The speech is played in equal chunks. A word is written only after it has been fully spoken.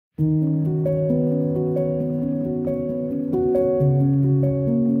The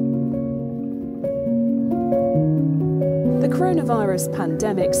coronavirus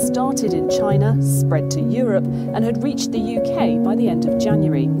pandemic started in China, spread to Europe, and had reached the UK by the end of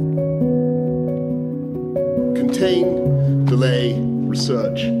January. Contain, delay,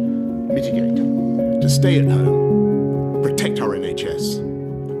 research, mitigate. To stay at home, protect our NHS,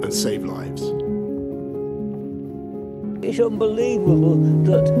 and save lives. It's unbelievable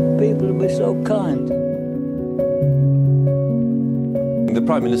that people will be so kind. The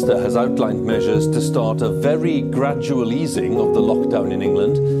Prime Minister has outlined measures to start a very gradual easing of the lockdown in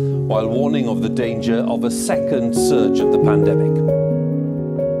England, while warning of the danger of a second surge of the pandemic.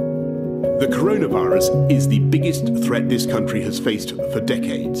 The coronavirus is the biggest threat this country has faced for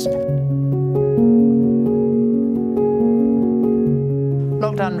decades.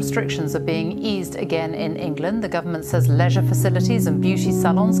 Lockdown restrictions are being eased again in England. The government says leisure facilities and beauty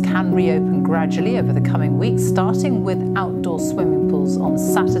salons can reopen gradually over the coming weeks, starting with outdoor swimming pools on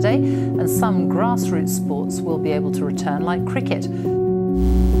Saturday, and some grassroots sports will be able to return, like cricket.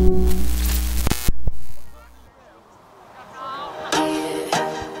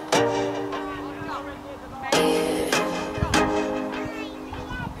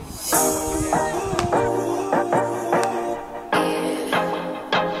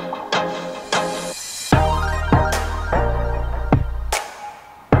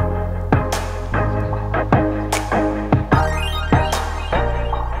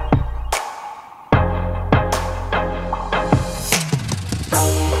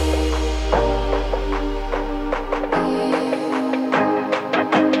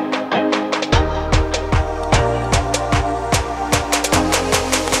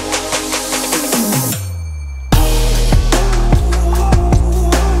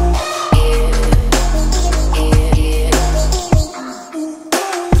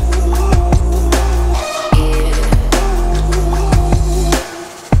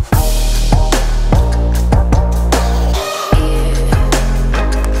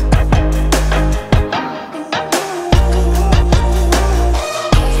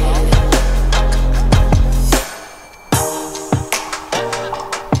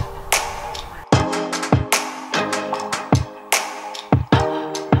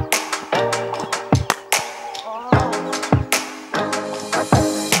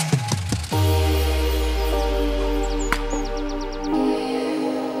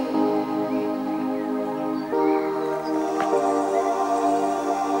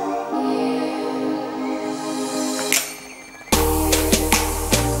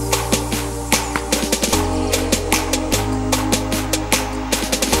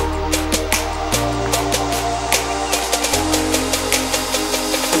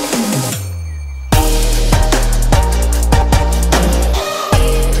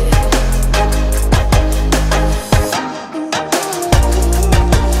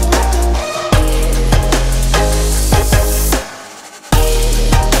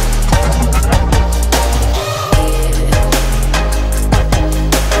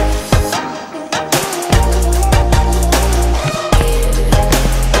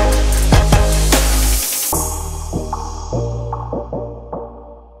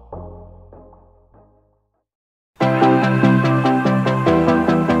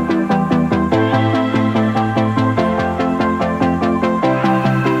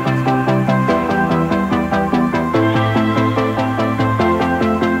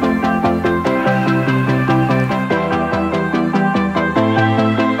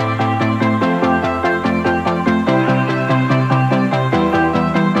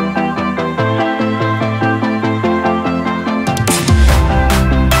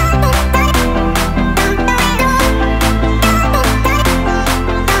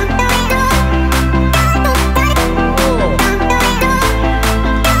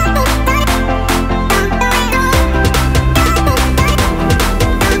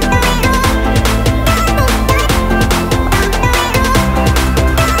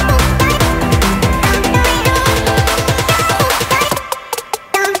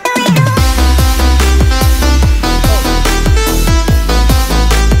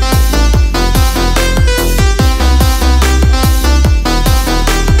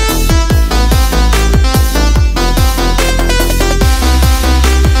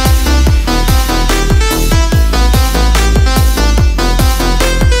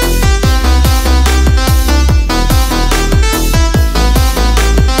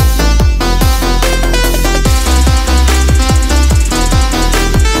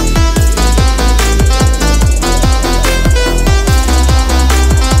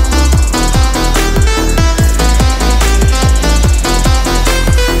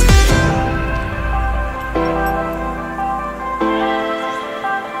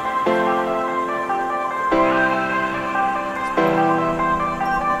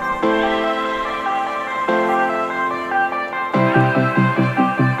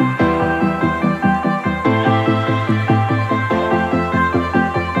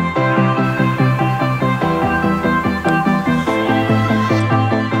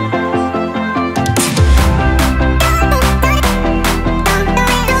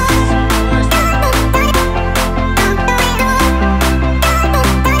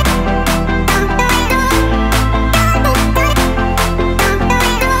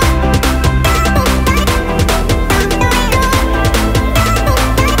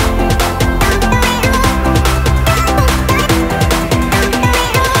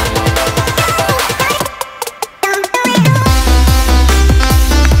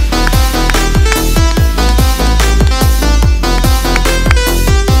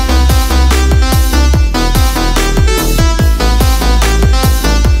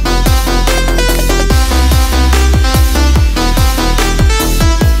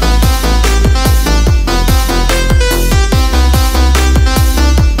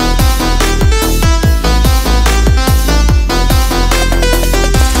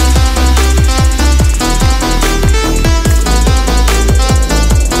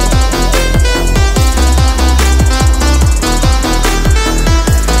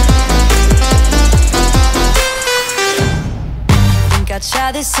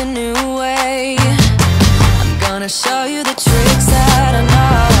 try this a new way. I'm gonna show you the tricks that I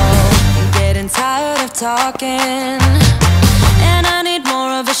know. I'm getting tired of talking, and I need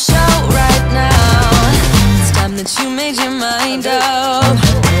more of a show right now. It's time that you made your mind up,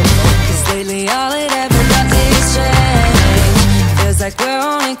 'cause lately all it ever does is change. Feels like we're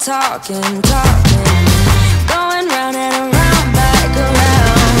only talking, going round and around, back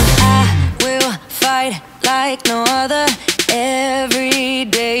around. I will fight like no other every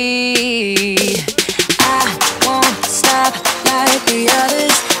day. I won't stop like the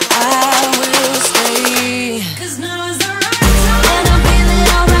others, I will stay. 'Cause now is the right time, and I'm feeling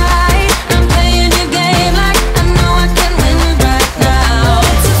alright. I'm playing your game like I know I can win right now.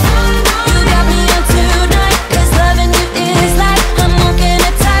 You got me on tonight, 'cause loving you is like I'm walking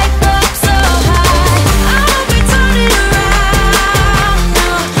a tightrope so high. I won't be turning around, no,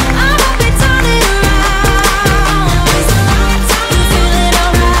 I won't be turning around. It's the right time, you feeling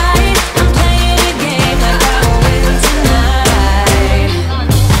alright. I'm playing your game like I will win tonight.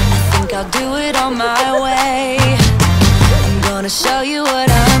 I think I'll do it on my way. I'm gonna show you what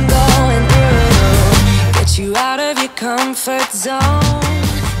I'm going through, get you out of your comfort zone,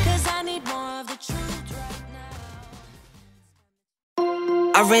 'cause I need more of the truth right now.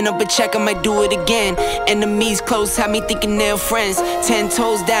 I ran up a check, I might do it again. Enemies close, had me thinking they're friends. 10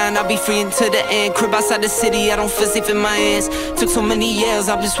 toes down, I'll be free until the end. Crib outside the city, I don't feel safe in my hands. Took so many years,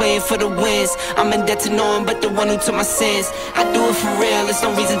 I'm just waiting for the wins. I'm in debt to no one but the one who took my sins. I do it for real, there's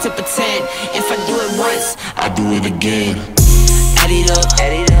no reason to pretend. If I do it once, I do it again. Add it up,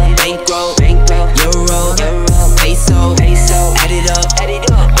 bankroll, euro, peso, add it up.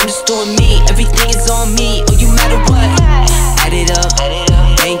 I'm just doing me, everything is on me, oh you matter what. Add it up,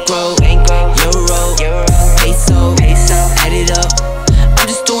 bankroll, euro, peso, add it up. I'm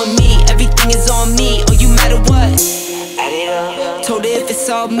just doing me, everything is on me, oh you matter what. Add it up. Told her if it's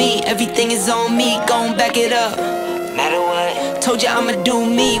all me, everything is on me, gon' back it up. Matter what. Told you I'ma do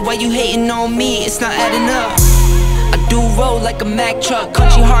me, why you hating on me? It's not adding up. I do roll like a Mack truck,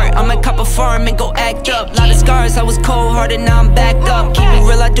 country heart, I might cop a farm and go act up. Lot of scars, I was cold-hearted, now I'm backed up. Keep it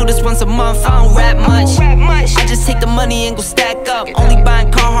real, I do this once a month, I don't rap much. I just take the money and go stack up. Only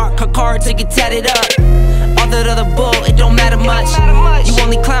buying car to get tatted up. All that other bull, it don't matter much. You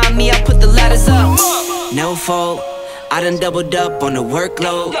only climb me, I put the ladders up. No fault, I done doubled up on the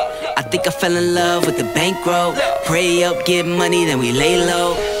workload. I think I fell in love with the bankroll. Pray up, get money, then we lay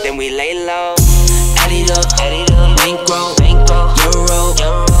low. Add it up, bankroll, euro,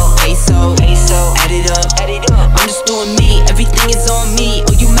 peso, add it up. I'm just doing me, everything is on me,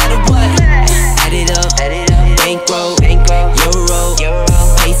 oh you matter what. Add it up, bankroll, euro,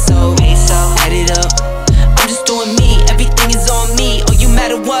 peso, add it up. I'm just doing me, everything is on me, oh you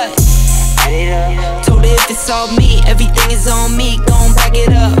matter what. Add it up. Told her if it's all me, everything is on me, gon' back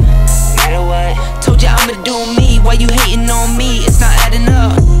it up. Matter what. Told you I'ma do me, why you hating on me? It's not adding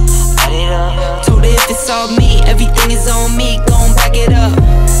up. Add it up. Told her if it's all me, everything is on me, gon' back it up.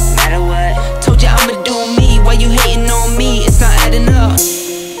 Matter what. Told you I'ma do me, why you hating on me? It's not adding up.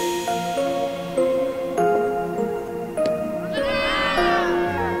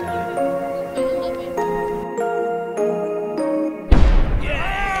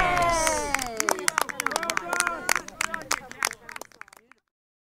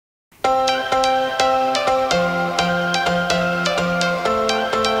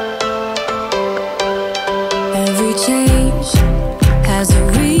 Every change has a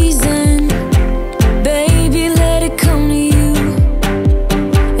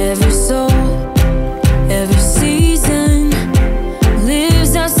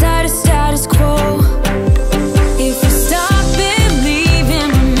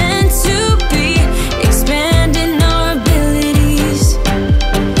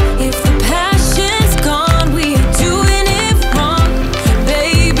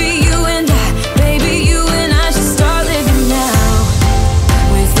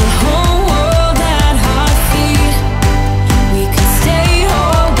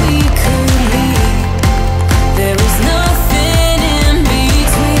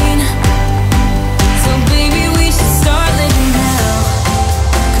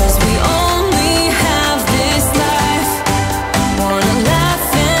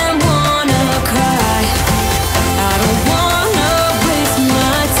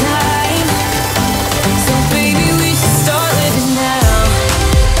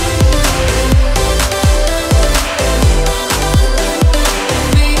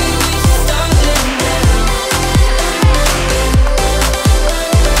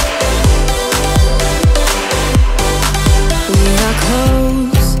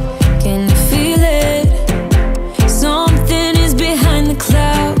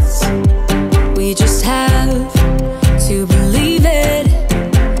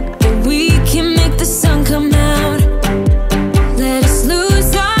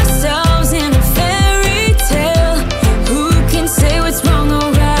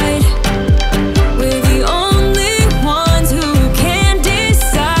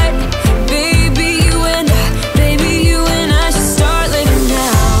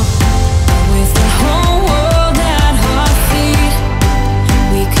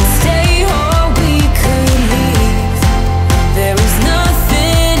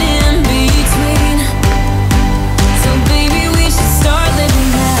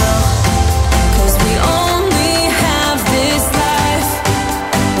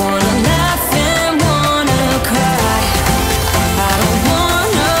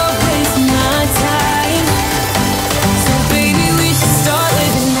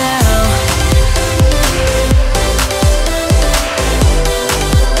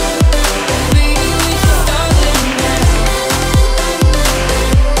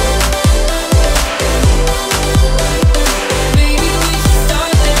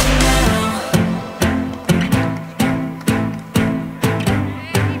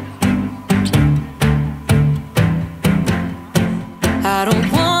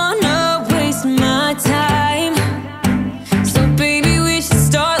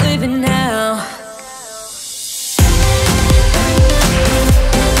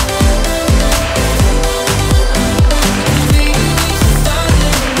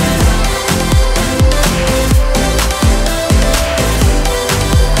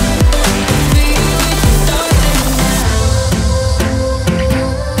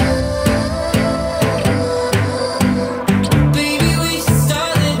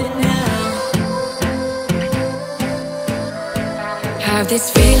this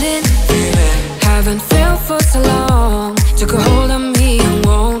feeling, haven't felt for so long. Took a hold of me and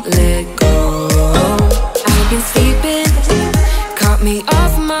won't let go. I've been sleeping, caught me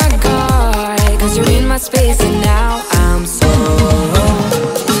off my guard, 'cause you're in my space and now I'm so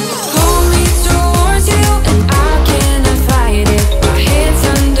hold me towards you and I cannot fight it. My head's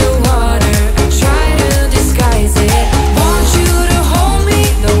underwater, I try to disguise it. Want you to hold me,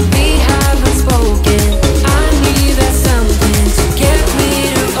 though we haven't spoken. I need that something to get me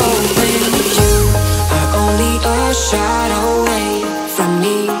to open. You are only a shot away from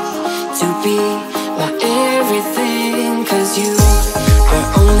me to be my everything, 'cause you are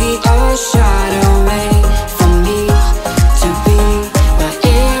only a shot away from me to be my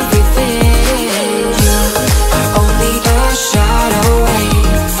everything. You are only a shot away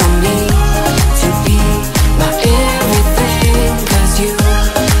from me to be my everything, 'cause you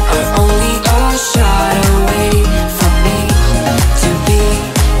are only a shot away from me to be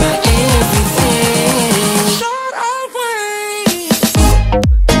my everything. Shot away.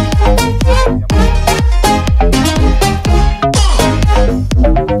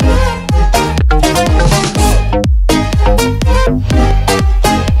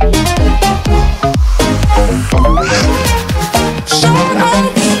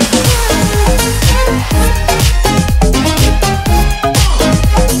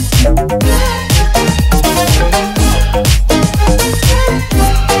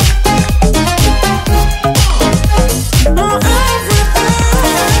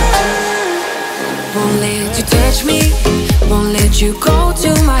 Won't let you touch me, won't let you go to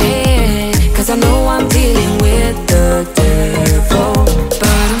my head, 'cause I know I'm dealing with the devil.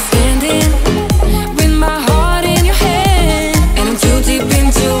 But I'm standing with my heart in your hand, and I'm too deep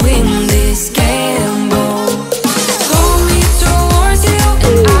into in this gamble. Hold me towards you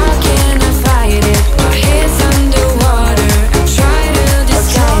and I cannot fight it. My head's underwater, I try to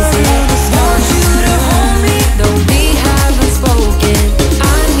disguise it. Want you to hold me, though we haven't spoken.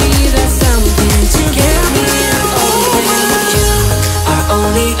 I need that something to get me to open. You are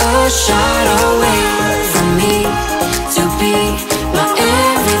only a shot away from me to be my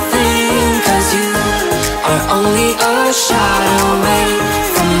everything, 'cause you are only a shot away